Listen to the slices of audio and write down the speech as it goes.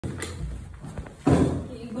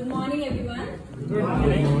Good morning, everyone. Good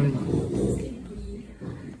morning.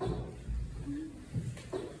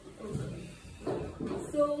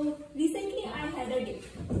 So, recently I had a date.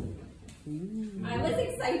 I was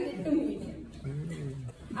excited to meet him.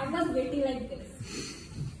 I was waiting like this.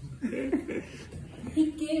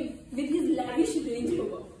 He came with his lavish Range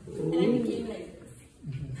Rover and he came like this.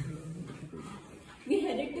 We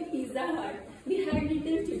headed to Pizza Hut. We had a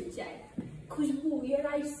little chit chat. Khushboo, your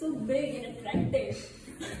eyes so big and attractive.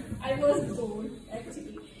 I was bored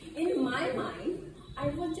actually. In my mind, I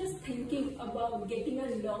was just thinking about getting a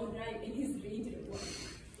long drive in his Range Rover.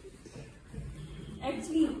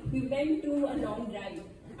 Actually, we went to a long drive.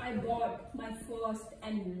 I bought my first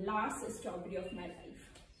and last strawberry of my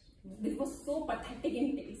life. This was so pathetic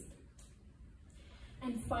in taste.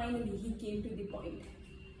 And finally, he came to the point.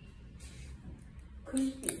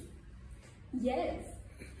 Khushboo, yes,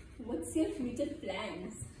 what's your future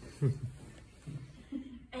plans?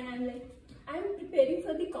 And I'm like, I'm preparing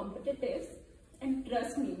for the competitives, and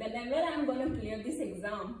trust me, whenever I'm gonna clear this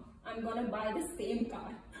exam, I'm gonna buy the same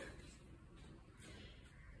car.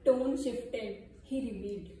 Tone shifted, he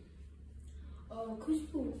revealed,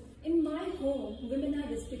 Khushboo, in my home, women are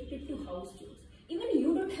restricted to house chores. Even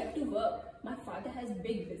you don't have to work. My father has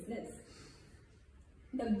big business.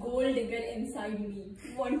 The gold digger inside me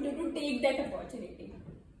wanted to take that opportunity.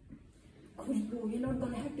 Khushboo, you're not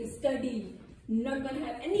gonna have to study, not gonna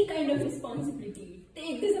have any kind of responsibility.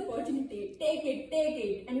 Take this opportunity, take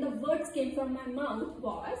it. And the words came from my mouth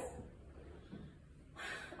was,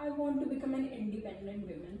 I want to become an independent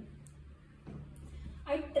woman.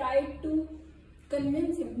 I tried to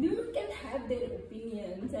convince him, women can have their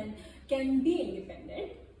opinions and can be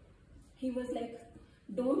independent. He was like,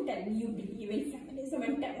 don't tell me you believe in feminism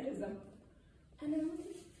and terrorism. And I was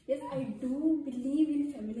like, yes, I do believe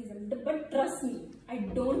in feminism, but trust me, I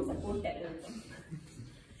don't support terrorism.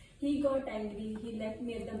 He got angry, he left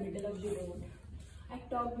me at the middle of the road. I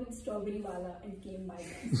talked with Strawberry Wala and came by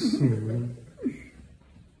then.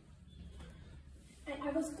 And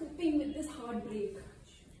I was coping with this heartbreak.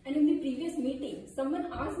 And in the previous meeting, someone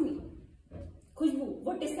asked me, Khushboo,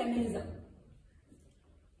 what is feminism?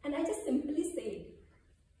 And I just simply said,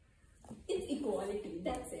 it's equality,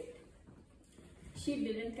 that's it. She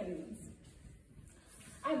didn't convince.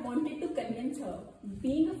 I wanted to convince her,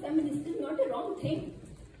 being a feminist is not a wrong thing.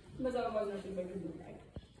 But I was not able to do that.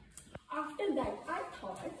 After that, I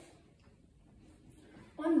thought,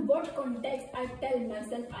 on what context I tell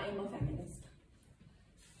myself I am a feminist?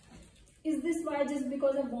 Is this why just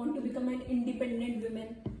because I want to become an independent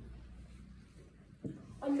woman?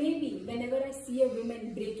 Or maybe whenever I see a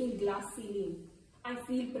woman breaking glass ceiling, I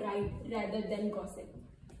feel pride rather than gossip.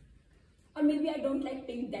 Or maybe I don't like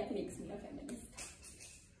pink, that makes me a feminist.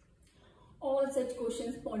 All such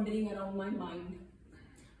questions pondering around my mind.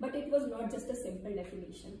 But it was not just a simple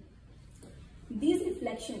definition. These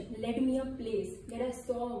reflections led me a place where I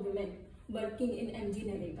saw a woman working in MG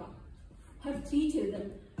Narega. Her 3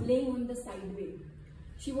 children laying on the sideway.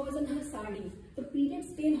 She was in her sari, the period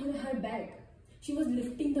stain on her back. She was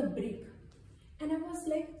lifting the brick. And I was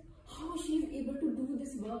like, how she is able to do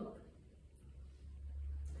this work?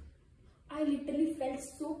 I literally felt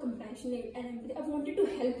so compassionate and I wanted to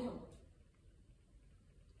help her.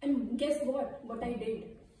 And guess what? What I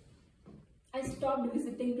did? I stopped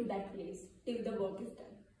visiting to that place till the work is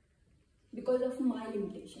done because of my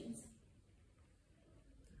limitations.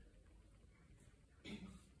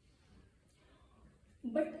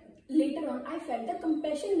 But later on, I felt the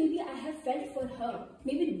compassion maybe I have felt for her.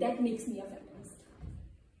 Maybe that makes me a feminist.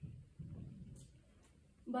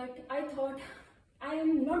 But I thought, I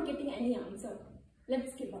am not getting any answer.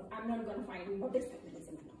 Let's give up. I'm not going to find what is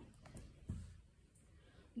feminism now.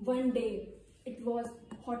 One day, it was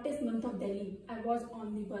hottest month of Delhi. I was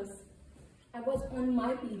on the bus. I was on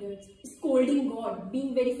my periods, scolding God,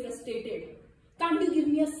 being very frustrated. Can't you give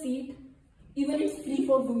me a seat? Even it's free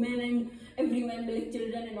for women and everyone, like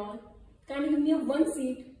children and all. Can't you give me a one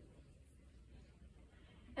seat?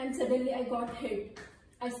 And suddenly I got hit.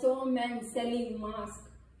 I saw a man selling masks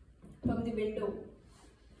from the window.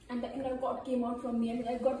 And the inner God came out from me and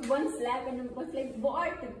I got one slap and I was like,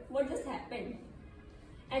 what? What just happened?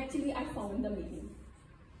 Actually, I found the meaning.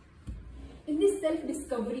 In this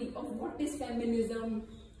self-discovery of what is feminism,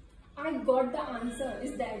 I got the answer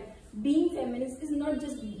is that being feminist is not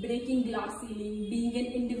just breaking glass ceiling, being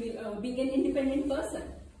an independent person,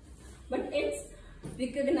 but it's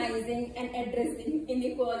recognizing and addressing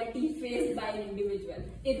inequality faced by an individual,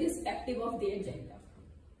 irrespective of their gender.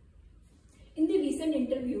 In the recent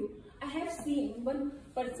interview, I have seen one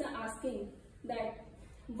person asking that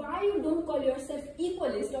why you don't call yourself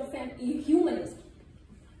equalist or humanist.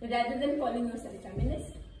 rather than calling yourself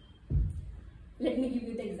feminist. Let me give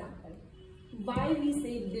you the example. Why we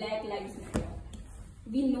say Black Lives Matter?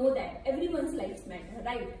 We know that everyone's lives matter,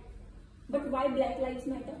 right? But why Black Lives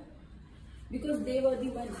Matter? Because they were the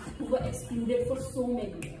ones who were excluded for so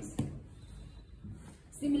many years.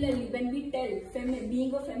 Similarly, when we tell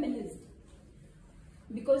being a feminist,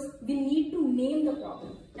 because we need to name the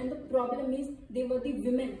problem, and the problem is they were the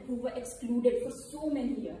women who were excluded for so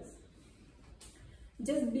many years.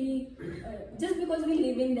 Just because we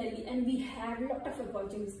live in Delhi and we have a lot of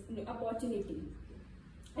opportunity,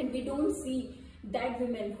 and we don't see that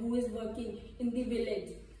woman who is working in the village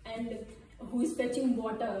and who is fetching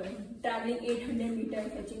water, traveling 800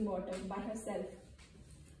 meters fetching water by herself.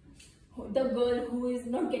 The girl who is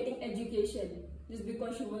not getting education just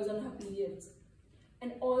because she was on her periods.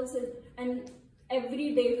 And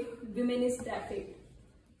every day women is trafficked.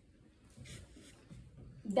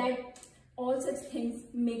 That all such things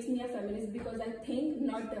makes me a feminist, because I think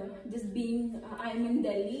not just being I am in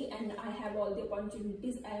Delhi and I have all the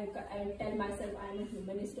opportunities, I tell myself I am a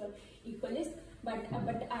humanist or equalist, but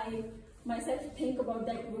I myself think about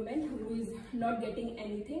that woman who is not getting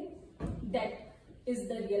anything. That is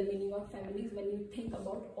the real meaning of feminism, when you think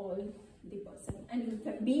about all the person.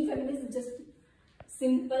 And being feminist is just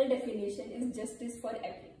simple definition, is justice for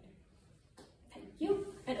everyone. Thank you,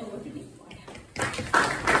 and over to you.